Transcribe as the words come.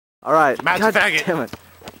All right. Match faggot. Damn it.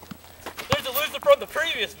 There's a loser from the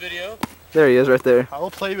previous video. There he is, right there. I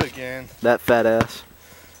will play you again. That fat ass.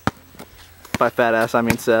 By fat ass, I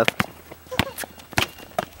mean Seth.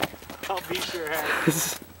 I'll beat your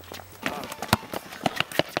ass.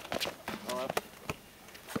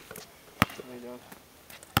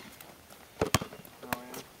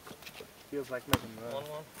 Feels like making love.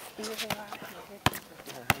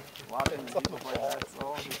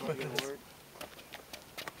 1-1.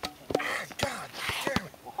 God damn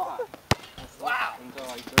it. Wow. Until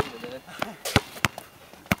like 3 today.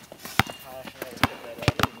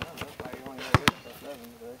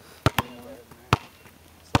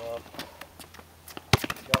 So,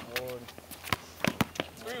 got bored.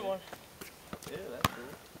 3-1. Yeah, that's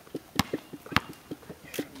cool.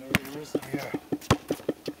 Yeah.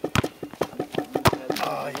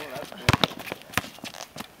 Oh, yeah.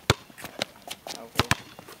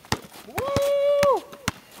 Woo!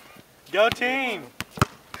 Go team.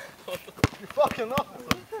 You're fucking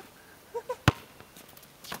awesome.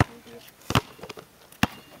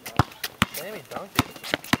 Sammy dunked it.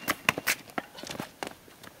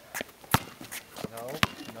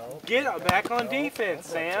 No. Get back on defense,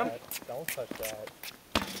 Sam. Don't touch that.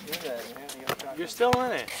 Do that, man. You gotta try You're still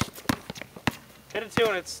in it. Hit it 2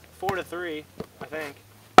 and it's 4-3, I think.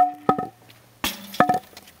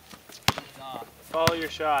 Follow your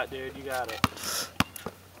shot, dude. You got it.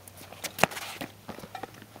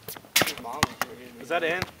 Is that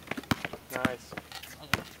in? Nice.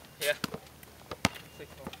 Yeah.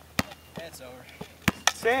 It's over.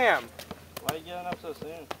 Sam! Why are you getting up so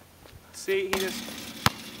soon? See, he just...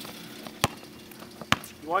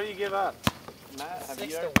 Why do you give up? Matt, have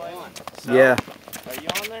 6 you ever to played 1. one? So, yeah. Are you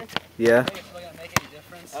on there? Yeah. I think it's really gonna make any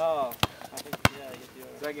difference. Oh, I think, yeah, I get you.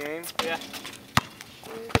 Is that game? Yeah.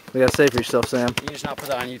 We gotta save for yourself, Sam. You just not put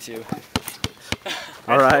that on YouTube.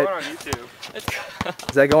 All right. On YouTube. Is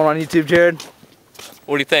that going on YouTube, Jerrod?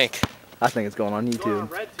 What do you think? I think it's going on YouTube.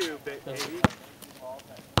 Red tube, baby. No,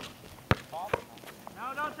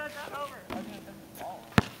 don't touch that over.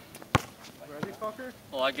 Ready, fucker?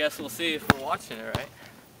 Well, I guess we'll see if we're watching it, right?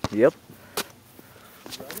 Yep.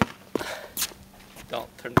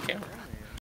 Don't turn the camera.